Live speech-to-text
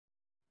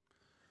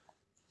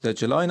The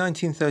July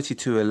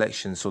 1932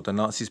 election saw the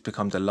Nazis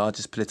become the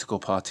largest political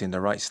party in the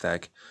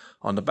Reichstag.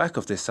 On the back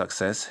of this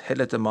success,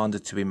 Hitler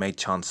demanded to be made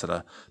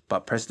Chancellor,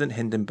 but President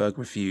Hindenburg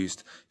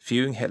refused,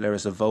 viewing Hitler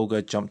as a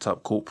vulgar,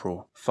 jumped-up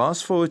corporal.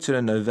 Fast forward to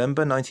the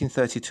November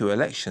 1932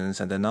 elections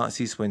and the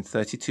Nazis win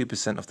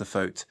 32% of the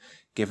vote,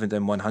 giving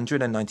them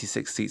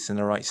 196 seats in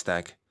the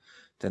Reichstag.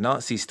 The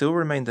Nazis still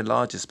remained the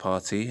largest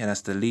party, and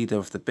as the leader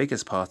of the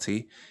biggest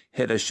party,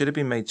 Hitler should have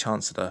been made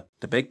Chancellor.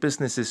 The big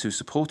businesses who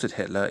supported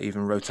Hitler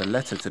even wrote a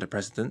letter to the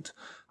president,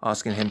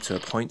 asking him to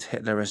appoint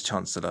Hitler as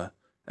Chancellor.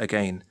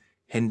 Again,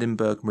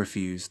 Hindenburg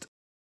refused.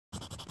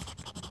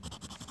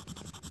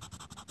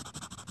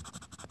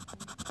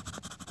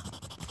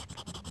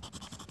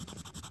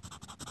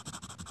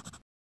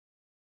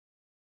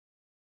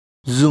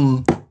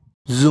 Zoom,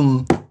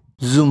 zoom,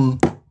 zoom.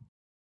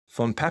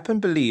 Von Papen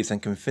believed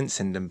and convinced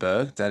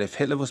Hindenburg that if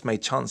Hitler was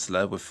made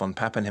Chancellor with von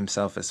Papen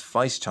himself as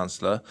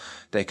Vice-Chancellor,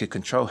 they could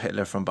control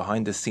Hitler from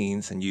behind the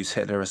scenes and use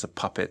Hitler as a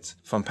puppet.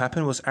 Von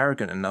Papen was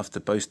arrogant enough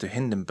to boast to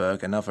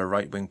Hindenburg and other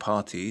right-wing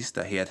parties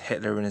that he had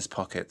Hitler in his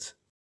pocket.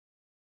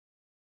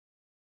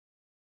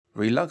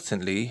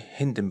 Reluctantly,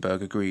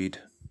 Hindenburg agreed.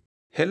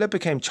 Hitler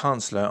became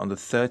Chancellor on the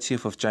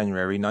 30th of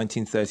January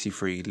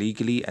 1933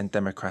 legally and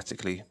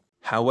democratically.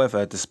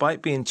 However,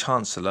 despite being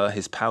Chancellor,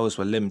 his powers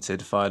were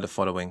limited via the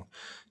following.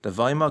 The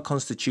Weimar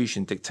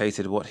Constitution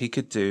dictated what he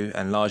could do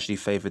and largely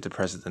favoured the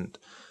President.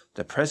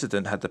 The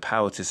President had the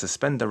power to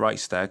suspend the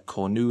Reichstag,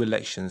 call new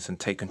elections and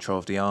take control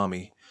of the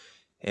army.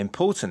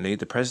 Importantly,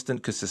 the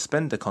President could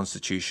suspend the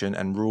Constitution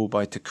and rule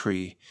by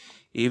decree.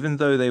 Even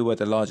though they were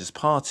the largest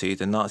party,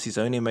 the Nazis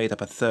only made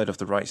up a third of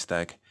the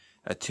Reichstag.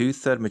 A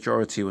two-third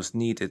majority was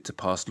needed to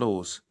pass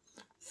laws.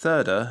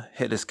 Further,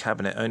 Hitler's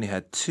cabinet only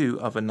had 2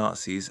 other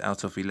Nazis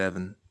out of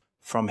 11.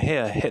 From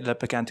here, Hitler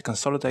began to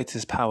consolidate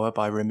his power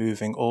by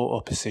removing all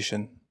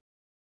opposition.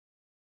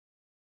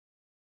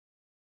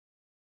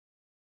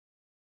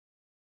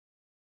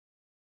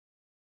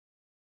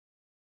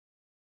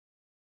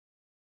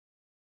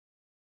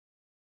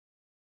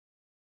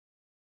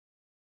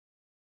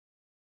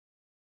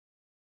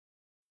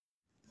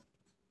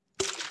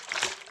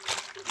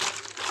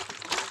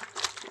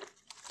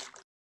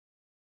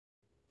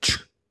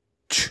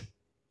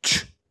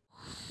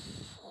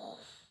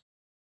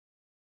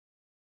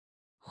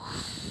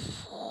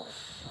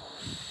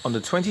 On the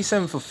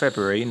 27th of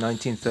February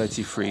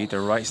 1933, the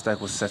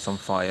Reichstag was set on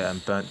fire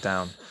and burnt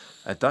down.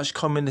 A Dutch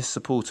communist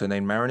supporter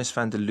named Marinus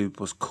van der Loop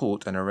was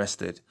caught and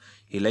arrested.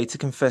 He later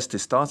confessed to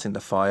starting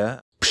the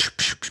fire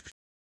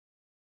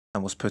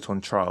and was put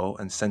on trial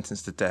and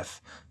sentenced to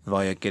death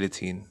via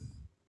guillotine.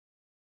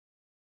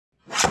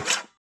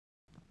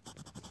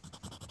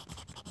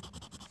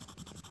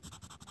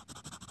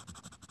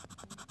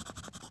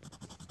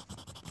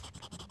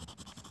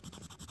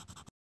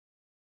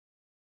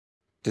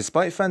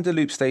 Despite van der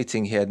Loop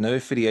stating he had no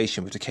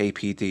affiliation with the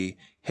KPD,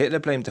 Hitler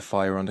blamed the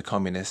fire on the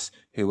Communists,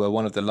 who were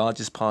one of the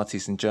largest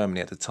parties in Germany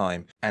at the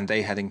time, and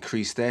they had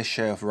increased their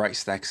share of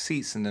Reichstag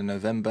seats in the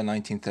November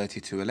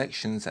 1932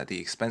 elections at the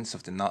expense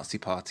of the Nazi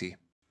Party.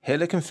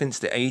 Hitler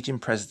convinced the aging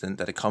president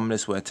that the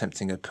Communists were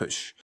attempting a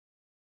putsch,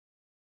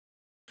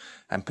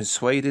 and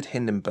persuaded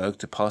Hindenburg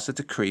to pass a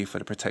decree for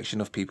the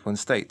protection of people and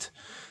state.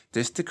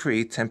 This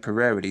decree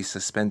temporarily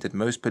suspended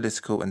most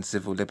political and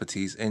civil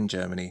liberties in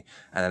Germany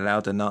and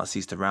allowed the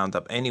Nazis to round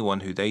up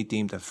anyone who they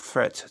deemed a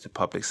threat to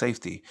public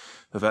safety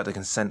without the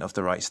consent of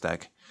the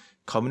Reichstag.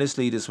 Communist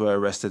leaders were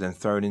arrested and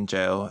thrown in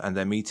jail, and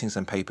their meetings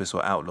and papers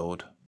were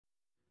outlawed.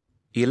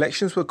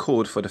 Elections were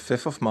called for the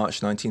 5th of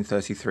March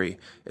 1933.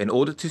 In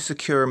order to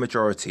secure a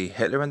majority,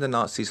 Hitler and the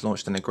Nazis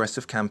launched an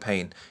aggressive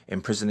campaign,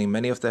 imprisoning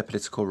many of their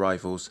political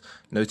rivals,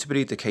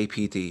 notably the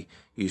KPD,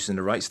 using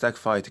the Reichstag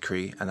fire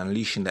decree and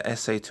unleashing the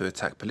SA to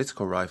attack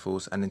political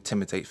rivals and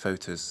intimidate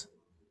voters.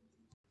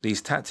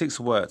 These tactics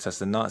worked as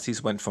the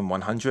Nazis went from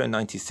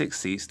 196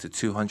 seats to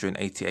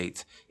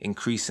 288,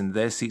 increasing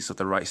their seats of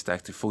the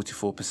Reichstag to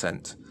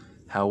 44%.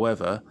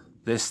 However,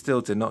 this still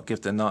did not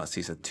give the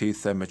Nazis a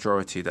two-third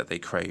majority that they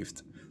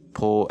craved.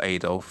 Poor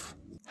Adolf.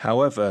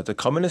 However, the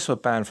Communists were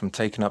banned from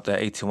taking up their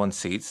 81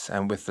 seats,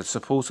 and with the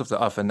support of the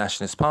other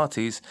nationalist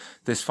parties,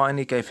 this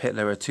finally gave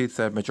Hitler a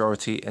two-third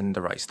majority in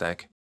the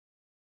Reichstag.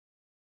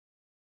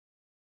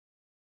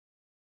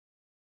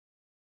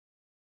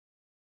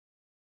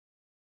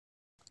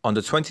 On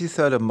the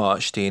 23rd of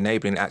March, the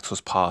Enabling Act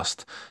was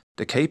passed.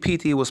 The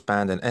KPD was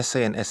banned and SA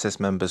and SS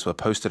members were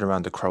posted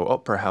around the Crow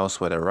Opera House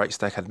where the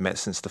Reichstag had met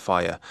since the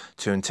fire,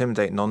 to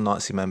intimidate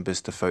non-Nazi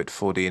members to vote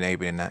for the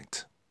Enabling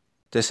Act.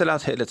 This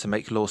allowed Hitler to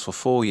make laws for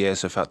 4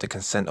 years without the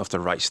consent of the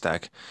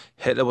Reichstag.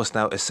 Hitler was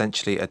now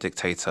essentially a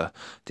dictator.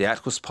 The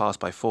act was passed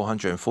by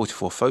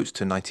 444 votes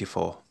to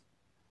 94.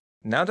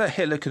 Now that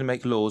Hitler could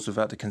make laws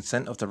without the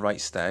consent of the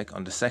Reichstag,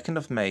 on the 2nd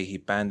of May he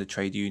banned the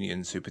trade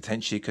unions who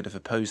potentially could have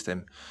opposed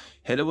him.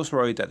 Hitler was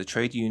worried that the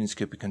trade unions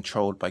could be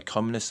controlled by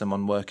communists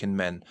among working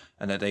men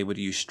and that they would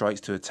use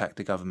strikes to attack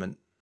the government.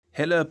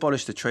 Hitler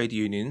abolished the trade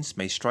unions,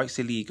 made strikes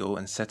illegal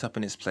and set up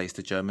in its place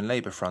the German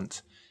Labour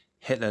Front.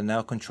 Hitler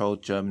now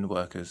controlled German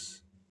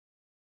workers.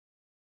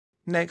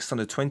 Next, on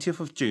the 20th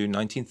of June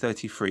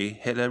 1933,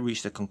 Hitler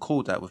reached a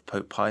concordat with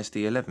Pope Pius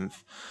XI.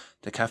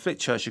 The Catholic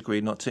Church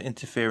agreed not to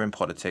interfere in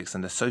politics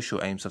and the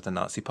social aims of the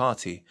Nazi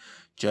Party.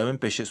 German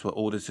bishops were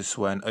ordered to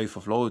swear an oath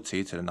of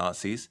loyalty to the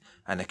Nazis,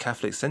 and the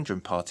Catholic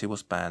Zentrum Party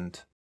was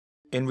banned.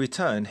 In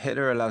return,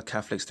 Hitler allowed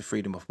Catholics the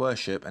freedom of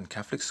worship, and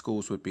Catholic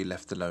schools would be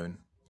left alone.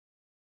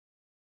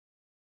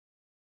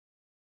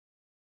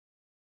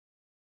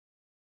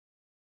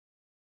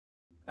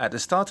 At the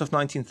start of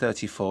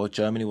 1934,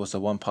 Germany was a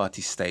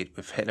one-party state,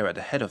 with Hitler at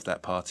the head of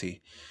that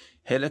party.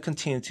 Hitler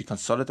continued to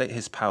consolidate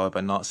his power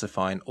by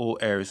Nazifying all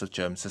areas of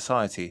German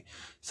society,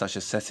 such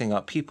as setting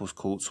up people's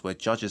courts where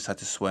judges had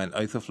to swear an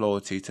oath of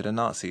loyalty to the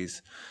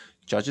Nazis.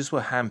 Judges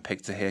were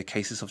handpicked to hear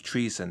cases of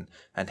treason,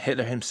 and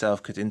Hitler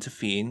himself could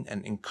intervene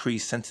and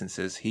increase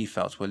sentences he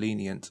felt were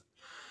lenient.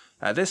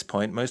 At this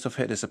point, most of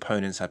Hitler's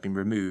opponents had been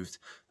removed,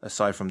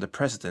 aside from the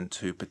president,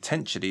 who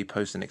potentially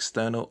posed an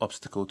external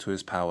obstacle to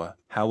his power.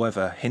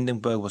 However,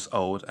 Hindenburg was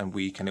old and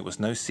weak, and it was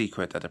no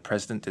secret that the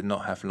president did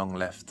not have long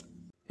left.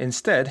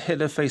 Instead,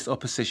 Hitler faced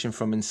opposition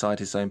from inside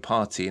his own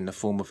party in the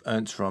form of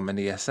Ernst Röhm and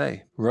the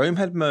SA. Röhm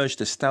had merged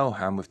the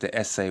Stahlhelm with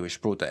the SA,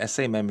 which brought the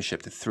SA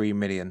membership to 3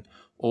 million,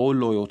 all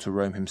loyal to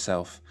Röhm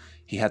himself.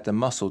 He had the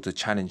muscle to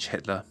challenge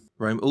Hitler.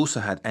 Röhm also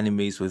had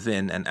enemies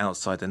within and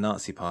outside the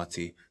Nazi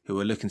Party, who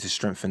were looking to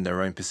strengthen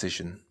their own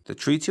position. The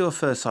Treaty of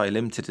Versailles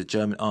limited the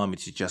German army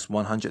to just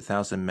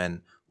 100,000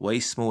 men,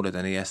 way smaller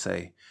than the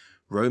SA.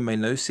 Röhm made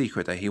no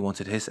secret that he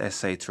wanted his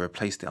SA to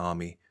replace the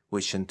army,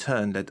 which in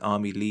turn led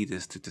army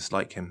leaders to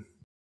dislike him.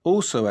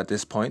 Also at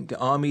this point, the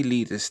army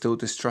leaders still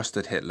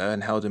distrusted Hitler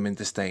and held him in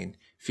disdain,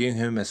 viewing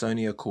him as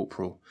only a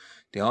corporal.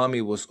 The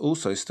army was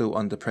also still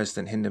under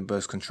President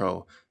Hindenburg's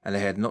control, and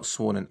they had not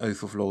sworn an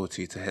oath of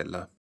loyalty to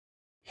Hitler.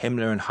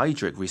 Himmler and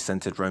Heydrich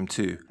resented Röhm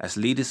too, as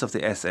leaders of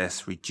the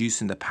SS,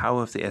 reducing the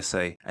power of the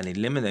SA and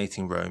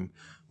eliminating Röhm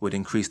would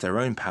increase their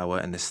own power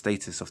and the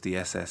status of the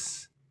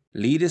SS.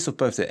 Leaders of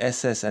both the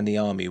SS and the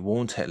army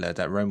warned Hitler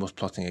that Röhm was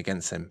plotting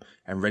against him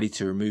and ready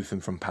to remove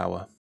him from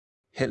power.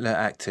 Hitler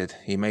acted.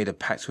 He made a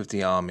pact with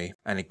the army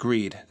and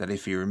agreed that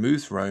if he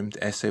removed Röhm,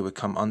 the SA would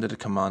come under the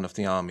command of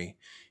the army.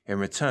 In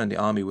return, the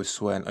army would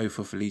swear an oath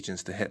of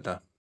allegiance to Hitler.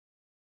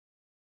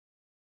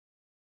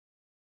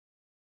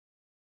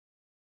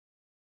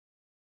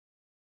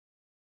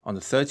 On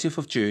the 30th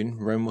of June,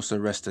 Röhm was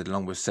arrested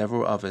along with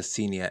several other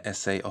senior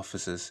SA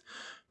officers.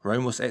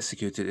 Röhm was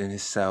executed in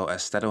his cell at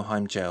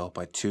Stadelheim jail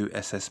by 2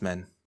 SS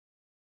men.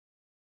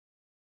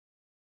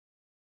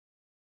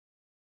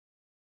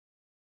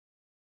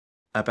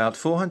 About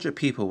 400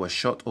 people were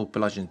shot or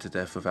bludgeoned to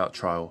death without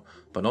trial,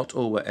 but not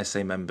all were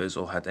SA members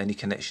or had any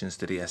connections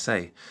to the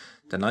SA.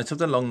 The Night of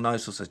the Long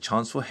Knives was a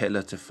chance for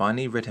Hitler to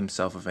finally rid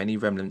himself of any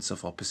remnants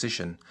of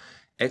opposition.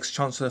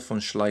 Ex-Chancellor von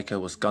Schleicher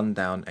was gunned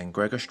down, and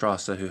Gregor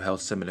Strasser, who held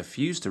similar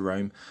views to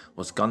Röhm,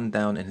 was gunned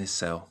down in his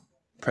cell.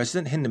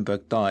 President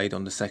Hindenburg died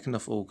on the 2nd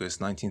of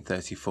August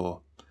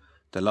 1934.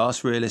 The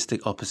last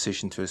realistic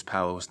opposition to his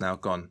power was now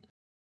gone.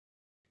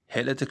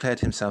 Hitler declared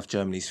himself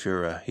Germany's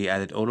Führer. He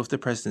added all of the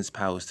president's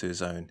powers to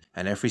his own,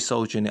 and every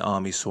soldier in the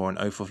army swore an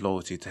oath of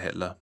loyalty to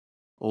Hitler.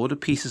 All the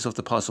pieces of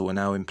the puzzle were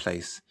now in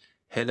place.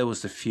 Hitler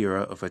was the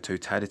Führer of a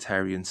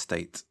totalitarian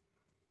state.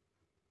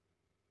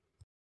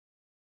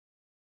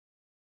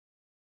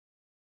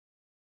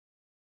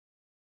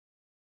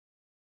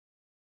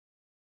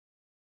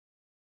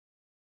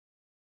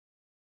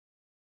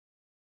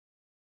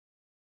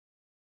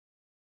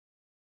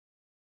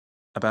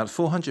 About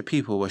 400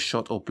 people were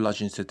shot or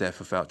bludgeoned to death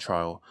without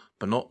trial,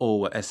 but not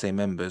all were SA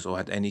members or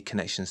had any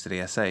connections to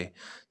the SA.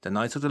 The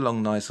Night of the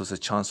Long Knives was a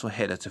chance for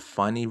Hitler to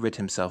finally rid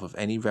himself of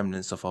any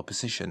remnants of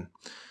opposition.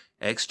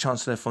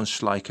 Ex-Chancellor von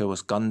Schleicher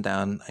was gunned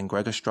down, and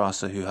Gregor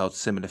Strasser, who held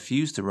similar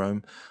views to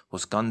Röhm,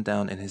 was gunned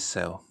down in his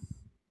cell.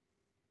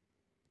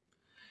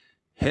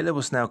 Hitler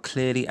was now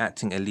clearly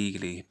acting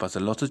illegally, but a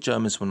lot of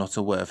Germans were not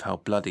aware of how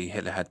bloody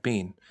Hitler had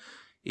been.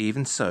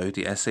 Even so,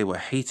 the SA were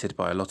hated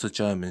by a lot of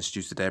Germans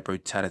due to their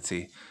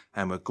brutality,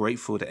 and were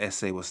grateful the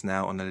SA was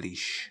now on a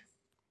leash.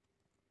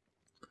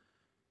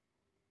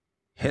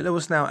 Hitler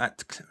was now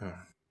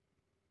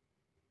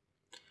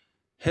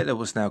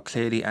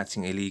clearly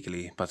acting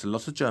illegally, but a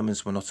lot of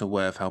Germans were not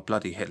aware of how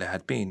bloody Hitler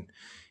had been.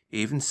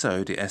 Even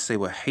so, the SA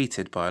were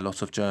hated by a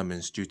lot of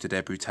Germans due to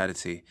their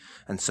brutality,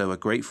 and so were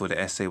grateful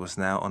the SA was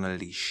now on a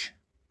leash.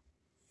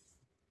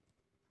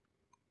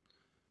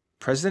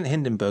 President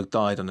Hindenburg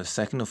died on the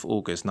 2nd of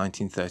August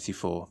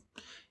 1934.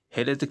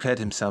 Hitler declared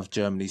himself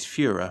Germany's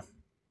Führer.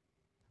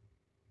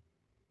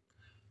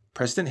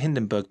 President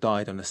Hindenburg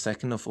died on the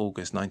 2nd of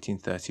August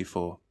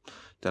 1934.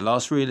 The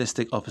last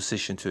realistic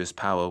opposition to his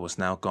power was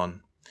now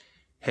gone.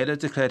 Hitler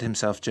declared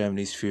himself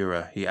Germany's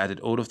Führer. He added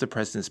all of the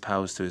president's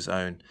powers to his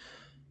own,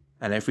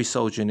 and every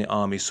soldier in the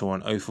army swore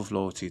an oath of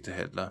loyalty to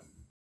Hitler.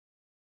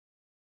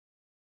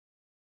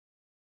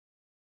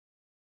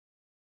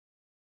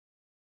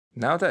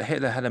 Now that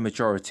Hitler had a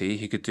majority,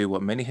 he could do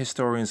what many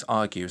historians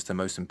argue is the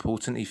most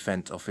important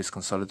event of his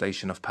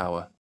consolidation of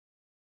power.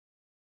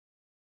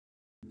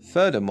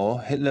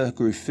 Furthermore, Hitler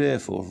grew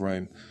fearful of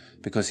Röhm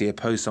because he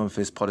opposed some of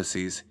his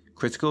policies,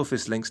 Critical of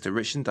his links to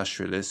rich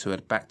industrialists who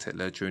had backed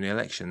Hitler during the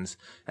elections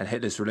and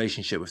Hitler's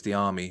relationship with the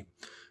army,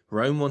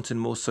 Rome wanted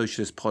more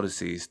socialist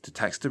policies to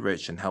tax the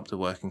rich and help the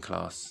working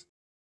class.